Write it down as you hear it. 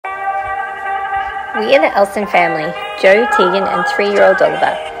We are the Elson family, Joe, Tegan and 3-year-old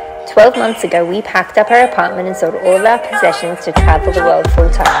Oliver. 12 months ago, we packed up our apartment and sold all of our possessions to travel the world full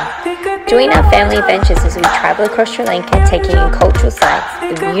time. Join our family adventures as we travel across Sri Lanka, taking in cultural sites,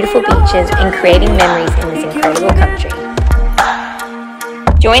 the beautiful beaches and creating memories in this incredible country.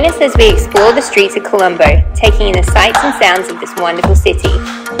 Join us as we explore the streets of Colombo, taking in the sights and sounds of this wonderful city.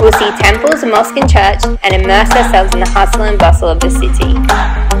 We'll see temples, a mosque and church and immerse ourselves in the hustle and bustle of the city.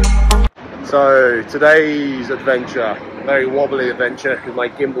 So today's adventure, a very wobbly adventure because my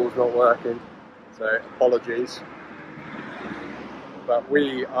gimbal's not working, so apologies. But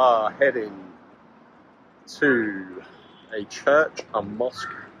we are heading to a church, a mosque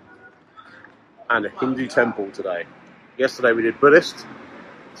and a Hindu temple today. Yesterday we did Buddhist,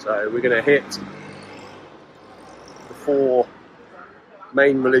 so we're going to hit the 4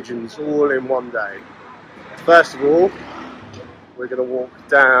 main religions all in one day. First of all, we're going to walk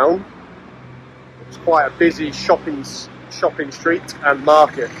down. It's quite a busy shopping street and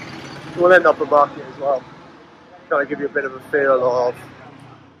market. We'll end up a market as well. Kind of give you a bit of a feel of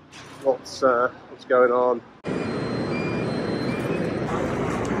what's going on.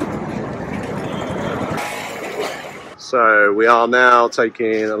 So we are now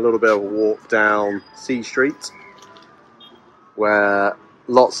taking a little bit of a walk down C Street, where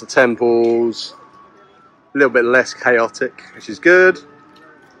lots of temples, a little bit less chaotic, which is good.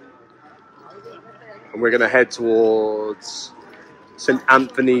 And we're going to head towards St.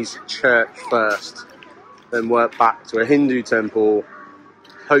 Anthony's Church first, then work back to a Hindu temple,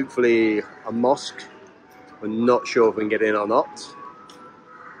 hopefully a mosque. We're not sure if we can get in or not.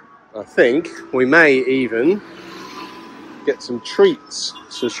 I think we may even get some treats,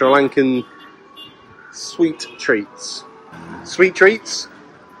 some Sri Lankan sweet treats. Sweet treats?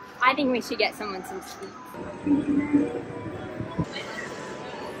 I think we should get someone some sweets.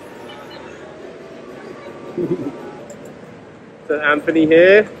 St. Anthony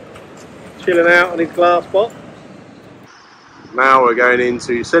here, chilling out on his glass box. Now we're going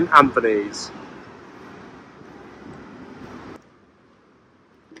into St. Anthony's.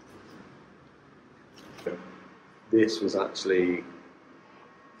 This was actually,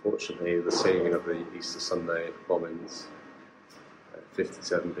 fortunately, the scene of the Easter Sunday bombings.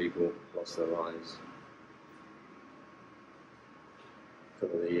 57 people lost their lives.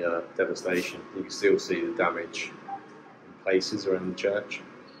 Because of the devastation, you can still see the damage in places around the church.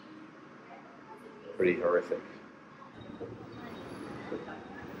 Pretty horrific.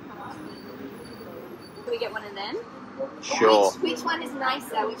 Can we get one of them? Sure. Which one is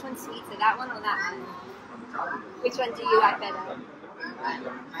nicer? Which one's sweeter? That one or that one? Which one do you like better?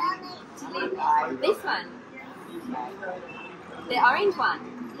 This one. The orange one.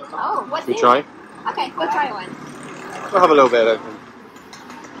 Oh, what's Should we this? try? Okay, we'll try one. We'll have a little bit of it.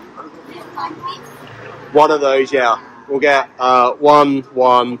 One of those, yeah. We'll get one. Do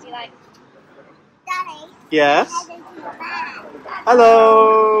you like? Daddy. Yes.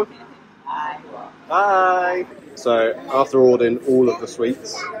 Hello. Bye. So after ordering all of the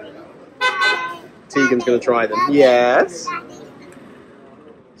sweets, Tegan's going to try them. Yes.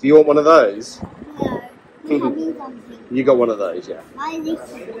 Do you want one of those? No. You got one of those, yeah. Why is this?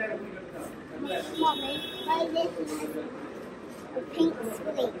 Mommy, why is this the pink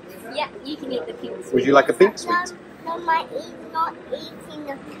sweet? Yeah, you can eat the pink sweet. Would you like a pink sweet? No, not eating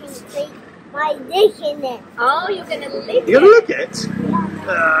the pink sweet. My licking it. Oh, you're going to lick You're going to it? lick it?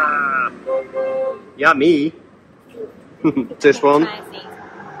 Yummy. This one. Chia seeds.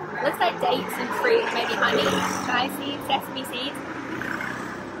 Looks like dates and fruit, maybe honey, chia seeds, sesame seeds.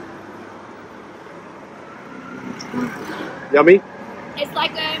 Yummy. It's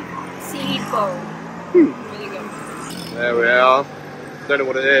like a seed bowl. Really good. There we are. Don't know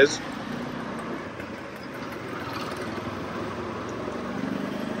what it is.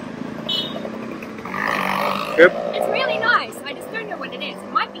 Good. It's really nice. I just don't know what it is.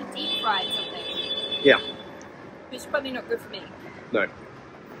 It might be deep fried something. Yeah. Which is probably not good for me. No.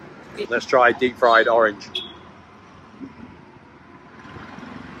 Let's try deep fried orange.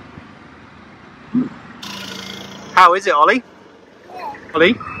 How is it, Ollie? Yeah.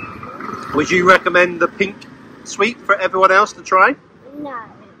 Ollie, would you recommend the pink sweet for everyone else to try? No.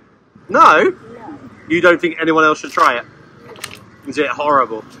 No? No. You don't think anyone else should try it? Is it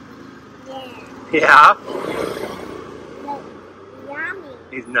horrible? Yeah. Yeah? No.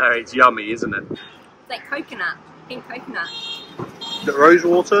 Yummy. No, it's yummy, isn't it? It's like coconut. Pink coconut. Is it rose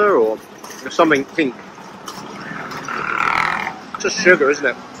water or something pink? Just sugar, isn't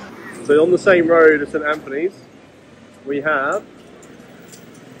it? So on the same road as St. Anthony's, we have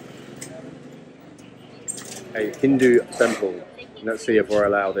a Hindu temple. Let's see if we're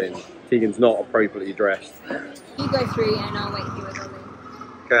allowed in. Tegan's not appropriately dressed. You go through and I'll wait here with Ollie.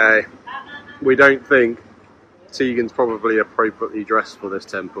 Okay. We don't think Tegan's probably appropriately dressed for this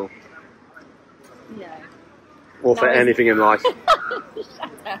temple. No. Or for anything in life. Shut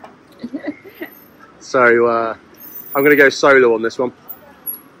up. So, I'm going to go solo on this one.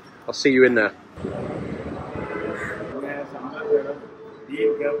 I'll see you in there.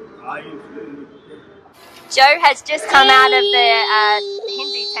 Joe has just come out of the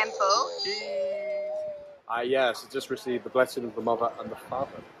Hindu temple. Yes, I just received the blessing of the mother and the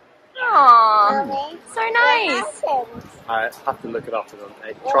father. Aww, so nice. I have to look it up and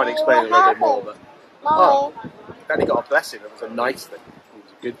try and explain a little bit more. But oh, Danny got a blessing. It was a nice thing. It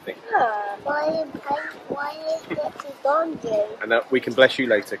was a good thing. Why is it don't do? And we can bless you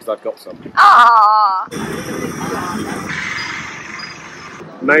later because I've got some. Aww.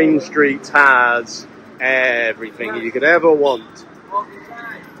 Main Street has everything you could ever want.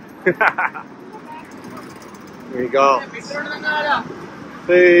 We got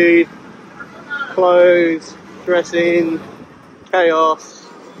food, clothes, dressing, chaos.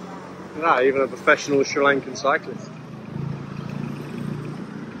 Yeah, even a professional Sri Lankan cyclist.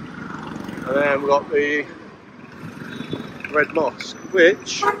 And then we've got the Red Mosque,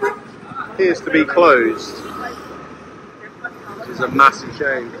 which appears to be closed. Which is a massive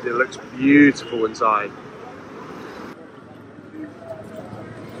shame because it looks beautiful inside.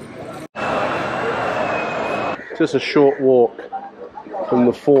 Just a short walk from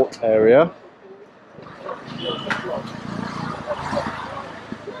the fort area.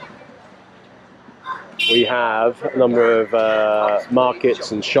 We have a number of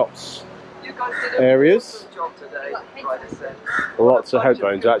markets and shops areas. Lots of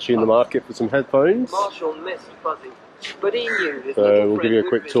headphones. Actually in the market for some headphones. So we'll give you a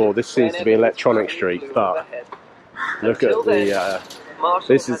quick tour. This seems to be Electronic Street, but look at the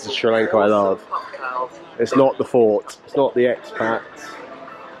this is the Sri Lanka I love. It's not the fort, it's not the expats,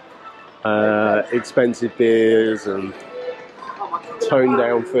 expensive beers and toned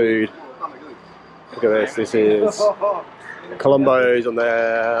down food. Look at this is Colombo's on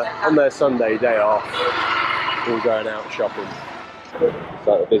their Sunday day off, all going out shopping. Is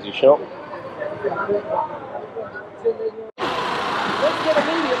that a busy shop?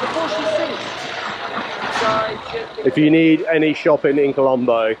 If you need any shopping in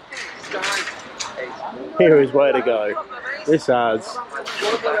Colombo, here is where to go. This has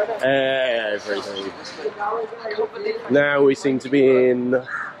everything. Now we seem to be in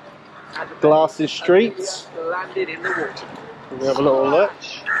Glasses Street. We'll have a little look.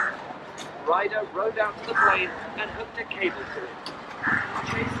 Rider rode out to the plane and hooked a cable to it.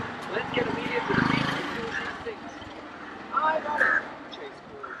 Chase, let's get immediate to the beach and do these things. I got it.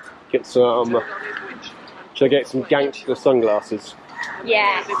 Get some. Should I get some gangster sunglasses?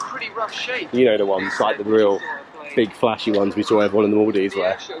 Yeah. You know the ones, like the real big flashy ones we saw everyone in the Maldives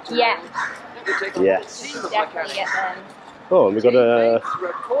wear. Yeah. Yes. Definitely get them. Oh, and we've got a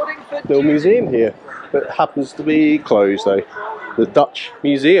little museum here that happens to be closed though. The Dutch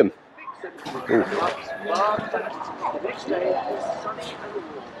Museum. Ooh.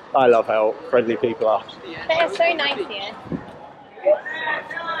 I love how friendly people are. They're so nice here.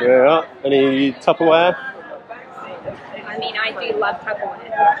 Yeah, any Tupperware? I mean, I do love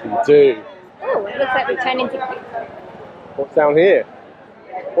Tupperware. You do. Oh, it looks like we're turning to... What's down here?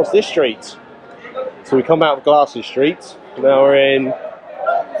 What's this street? So we come out of Glasses Street, now we're in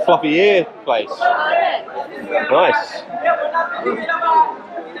Fluffy Ear Place. Nice.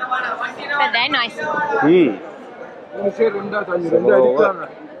 But they're nice.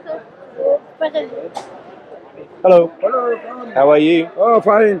 Hello. How are you? Oh,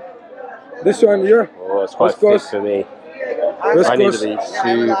 fine. This one here? Oh, it's quite thick for me. I need to be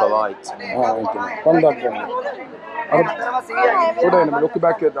super light. Come back then. Look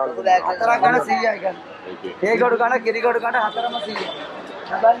back at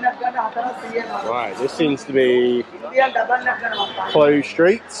Right, this seems to be closed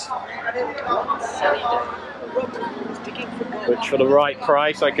streets, which for the right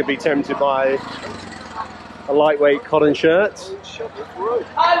price I could be tempted by a lightweight cotton shirt.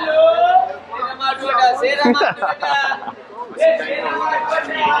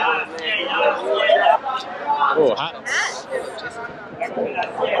 Oh, hats.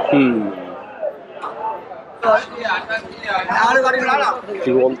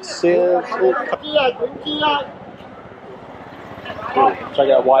 Do you want silk? Check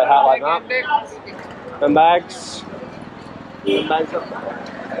out a white hat like that. And bags. And bags up there.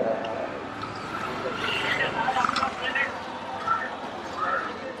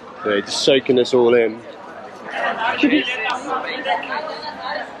 They're just soaking us all in. Sambodhi Chaithya.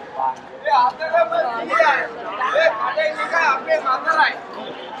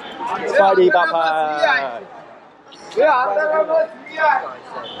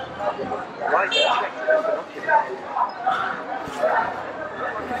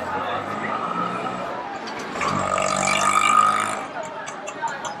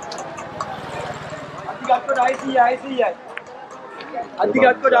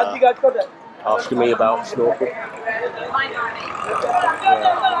 Asking me about snorkel.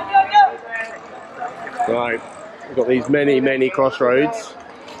 Right, we've got these many crossroads.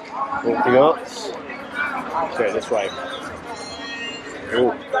 Walking up. Let's go this way.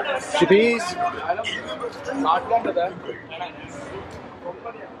 Oh, chippies.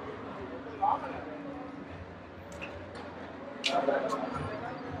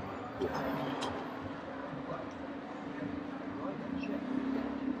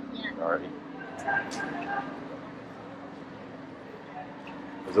 Alright.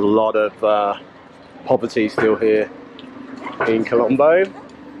 There's a lot of poverty still here in Colombo.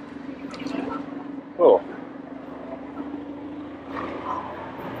 Oh.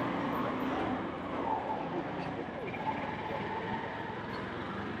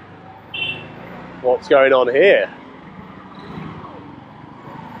 What's going on here?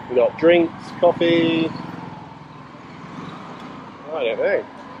 We got drinks, coffee. I don't know.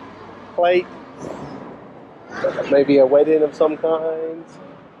 Plates. Maybe a wedding of some kind.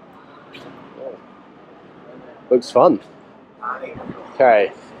 Oh. Looks fun.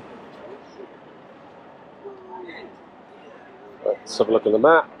 Okay. Let's have a look at the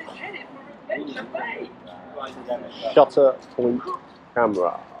map. Shutter point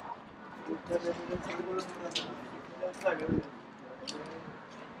camera.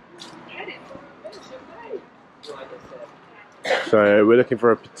 So we're looking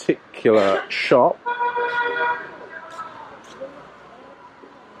for a particular shop.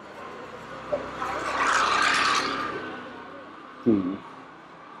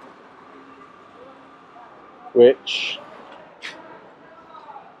 Which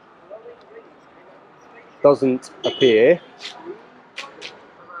doesn't appear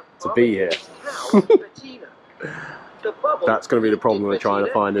to be here. That's going to be the problem with trying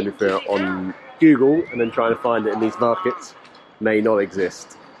to find anything on Google and then trying to find it in these markets may not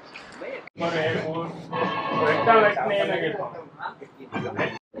exist.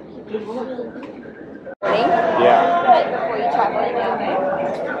 Yeah. Right before you travel in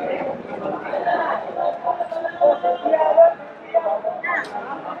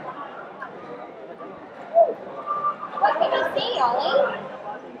What can you see, Ollie?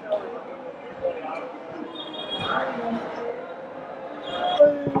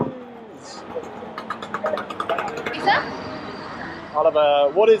 Is that? Oliver,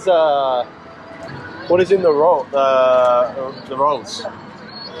 what is in the roll? The rolls.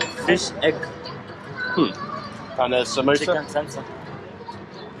 Fish, egg, And there's samosa. chicken, salsa.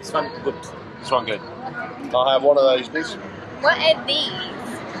 This one good. This one good. I'll have one of those, please. What are these?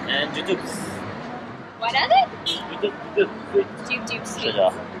 And jujubes. What are they? Jujube. Jube sweets.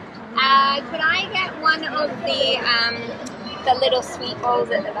 Sugar. Could I get one of the little sweet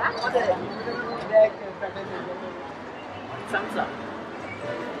balls at the back? Salsa.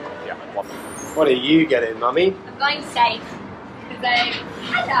 Yeah. What are you getting, Mummy? I'm going safe.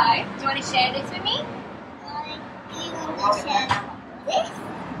 Hello, do you want to share this with me? Do you want to share this?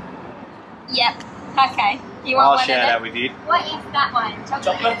 Yep. Okay. You want I'll one share of that them? with you. What is that one?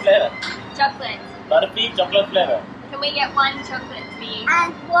 Chocolate flavor. Chocolate. Butterfree chocolate flavor. Can we get one chocolate, please?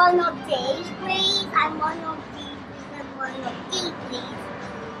 And one of these, please. And one of these, please. And one of these, please.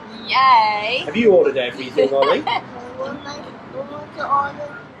 Yay. Have you ordered everything, Ollie? We want to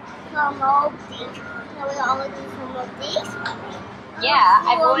order some of these. Can we order some of these? Yeah,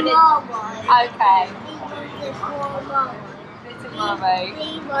 I've ordered. Okay. We wanted 4 more. For tomorrow. We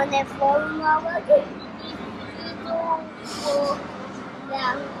wanted 4 more.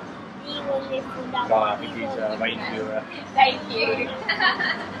 I think he's waiting for you. Thank you.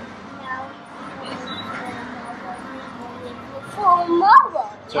 For more.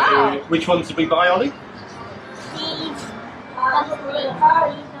 So, which ones did we buy, Ollie? These.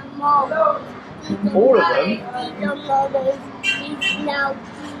 All of them?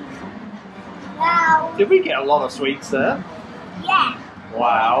 Now. Did we get a lot of sweets there? Yeah.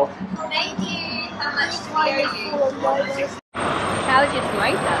 Wow. Thank you. How much do you? How's your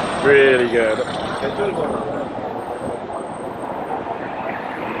samosa? Really good.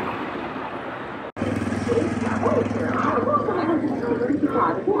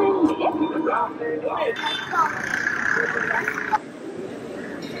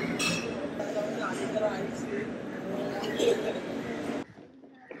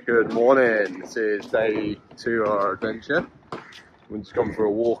 Good morning. This is day 2 of our adventure. We've just gone for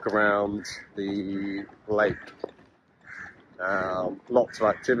a walk around the lake. Lots of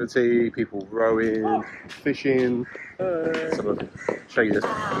activity, people rowing, fishing. I'll show you this.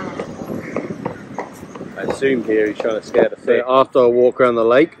 I assume here he's trying to scare the fish. So after a walk around the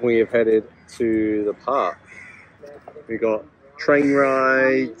lake, we have headed to the park. We got train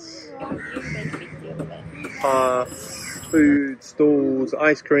rides, paths, food, stalls,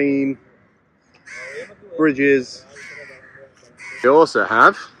 ice cream, bridges. We also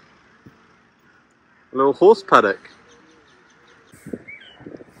have a little horse paddock.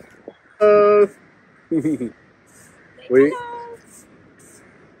 In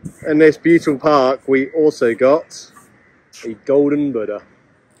this beautiful park, we also got a golden Buddha.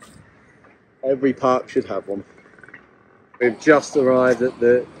 Every park should have one. We've just arrived at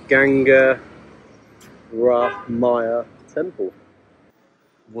the Ganga Maya temple.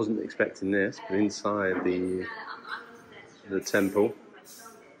 Wasn't expecting this, but inside the temple,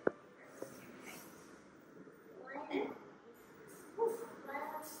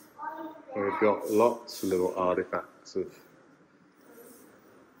 we've got lots of little artifacts of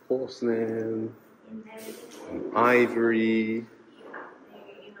porcelain and ivory.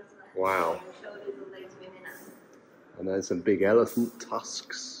 Wow. And there's some big elephant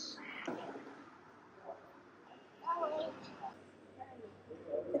tusks.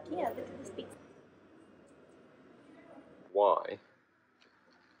 Why?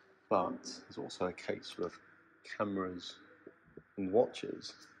 But there's also a case full of cameras and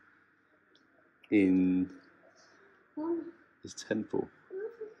watches in his temple.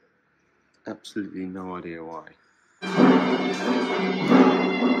 Absolutely no idea why.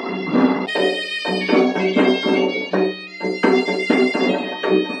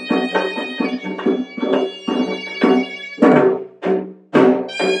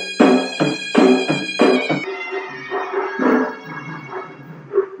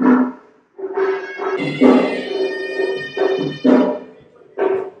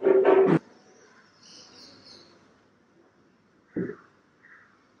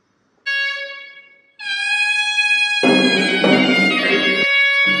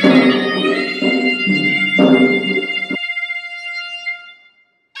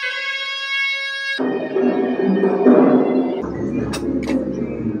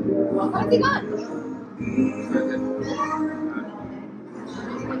 What's he got?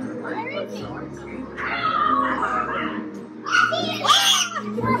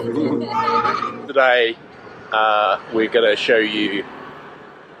 Today we're going to show you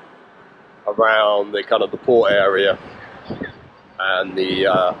around the kind of the port area and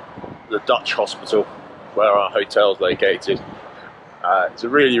the Dutch hospital where our hotel's located. It's a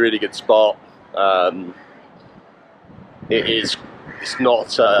really good spot. It's not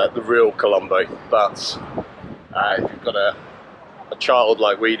the real Colombo, but if you've got a child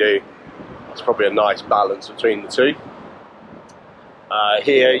like we do, it's probably a nice balance between the two.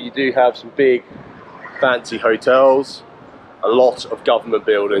 Here you do have some big fancy hotels, a lot of government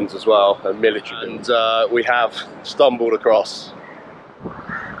buildings as well, and military buildings. And we have stumbled across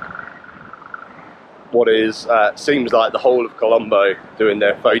what is seems like the whole of Colombo doing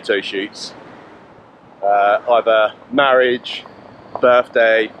their photo shoots. Either marriage,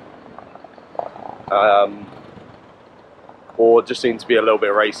 birthday, or just seem to be a little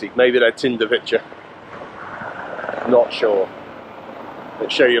bit racy. Maybe their Tinder picture. Not sure.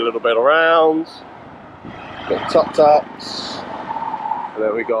 Let's show you a little bit around. Got tuk-tuks, and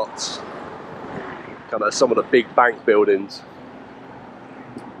then we got kind of some of the big bank buildings.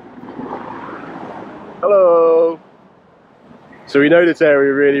 Hello. So we know this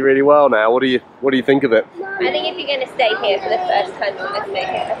area really well now. What do you think of it? I think if you're going to stay here for the first time, you must stay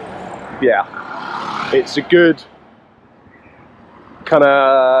here. Yeah, it's a good kind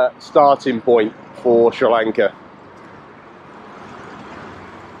of starting point for Sri Lanka.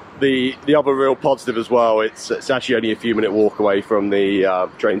 The other real positive as well, it's actually only a few minute walk away from the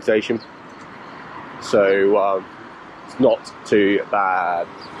train station, so it's not too bad.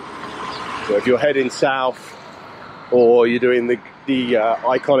 So if you're heading south, or you're doing the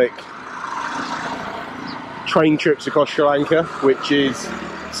iconic train trips across Sri Lanka, which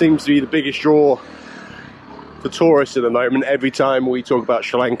seems to be the biggest draw for tourists at the moment. Every time we talk about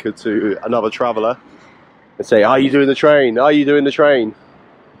Sri Lanka to another traveller, they say, "Are you doing the train? Are you doing the train?"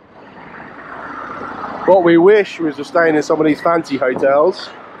 What we wish was to staying in some of these fancy hotels,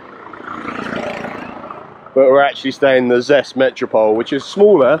 but we're actually staying in the Zest Metropole, which is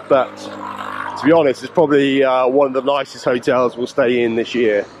smaller, but to be honest, it's probably one of the nicest hotels we'll stay in this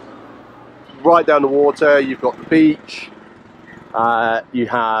year. Right down the water, you've got the beach, You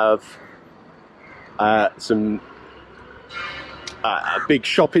have some a big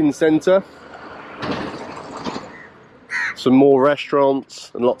shopping centre, some more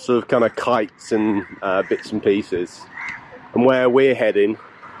restaurants, and lots of kind of kites and bits and pieces. And where we're heading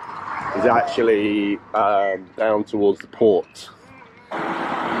is actually down towards the port.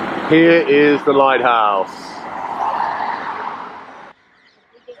 Here is the lighthouse.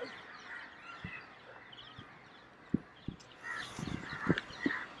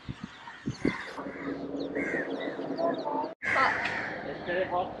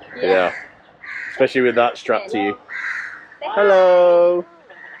 Yeah, especially with that strapped to you. Hello.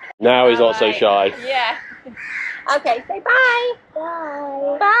 Now he's not so shy. Yeah. Okay, say bye.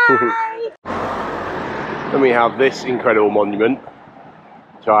 Bye. Bye. Then we have this incredible monument,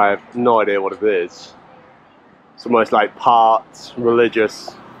 which I have no idea what it is. It's almost like part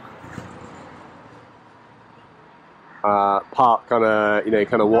religious, part kind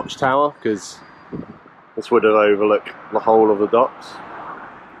of watchtower, because this would overlook the whole of the docks.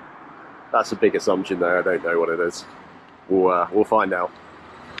 That's a big assumption there. I don't know what it is. We'll find out.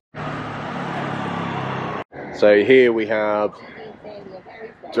 So here we have,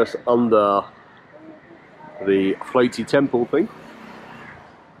 just under the floaty temple thing,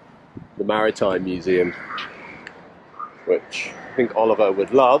 the Maritime Museum, which I think Oliver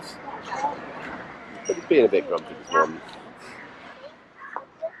would love, but he's being a bit grumpy this morning.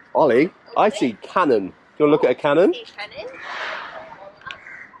 Ollie, I see cannon. Do you want to look at a cannon?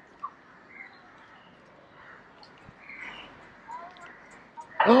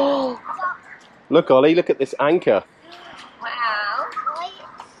 Oh, look, Ollie, look at this anchor. Wow.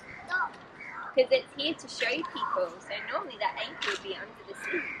 Because it's here to show people, so normally that anchor would be under the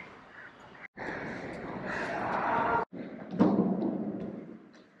sea.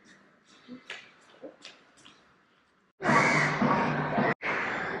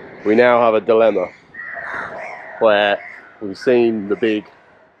 We now have a dilemma where we've seen the big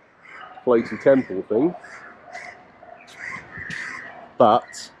floaty temple thing,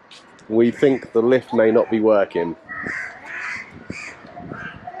 but we think the lift may not be working.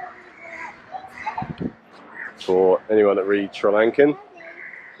 For anyone that reads Sri Lankan.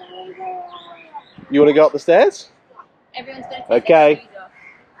 You want to go up the stairs? Everyone's going to take okay. their shoes off.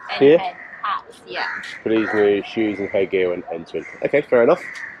 And Here? head hats, yeah. Please remove shoes and headgear when entering. Okay, fair enough.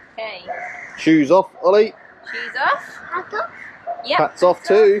 Okay. Shoes off, Ollie. Shoes off. Hats off? Yep. Hats off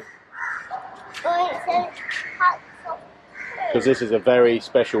too. Oh, it says hats off. Because this is a very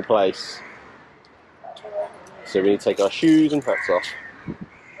special place. So we need to take our shoes and hats off. You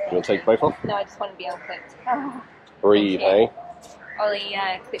want to take both off? No, I just want to be unclipped. Breathe, eh? Ollie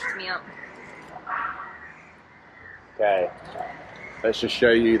clipped me up. Okay. Let's just show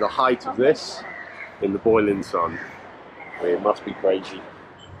you the height of this in the boiling sun. I mean, it must be crazy.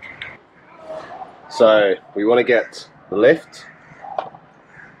 So, we want to get the lift.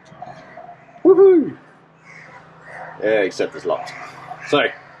 Woohoo! Yeah, except it's locked. So,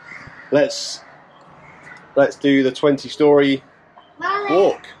 let's do the 20-story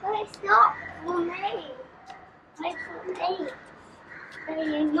walk. But it's not for me. It's for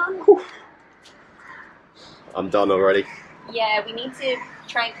me. I'm done already. Yeah, we need to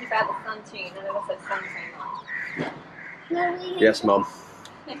try and keep out the sun too. None of us have sunscreen on. Yes, Mum.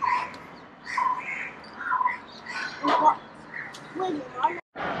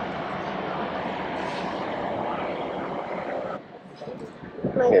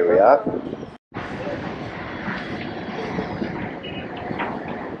 Here we are.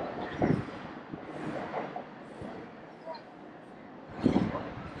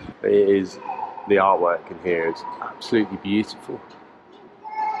 It is, the artwork in here is absolutely beautiful.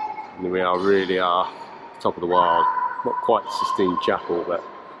 And we really are top of the world. Not quite Sistine Chapel, but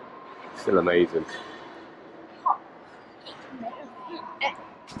still amazing.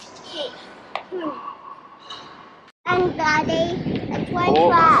 And Daddy, it's one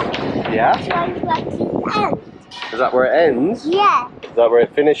track. Yeah? It's one track to the end. Is that where it ends? Yeah. Is that where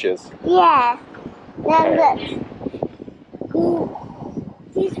it finishes? Yeah. Then look.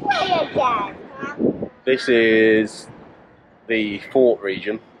 This way again. This is the fort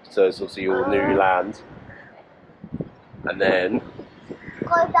region, so it's obviously all new land. And then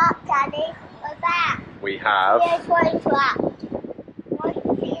Go back, Daddy. Go back. we have Here's one track.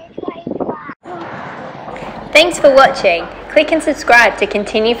 Here's one track. Thanks for watching. Click and subscribe to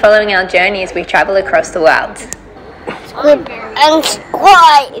continue following our journey as we travel across the world. And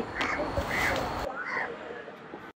subscribe.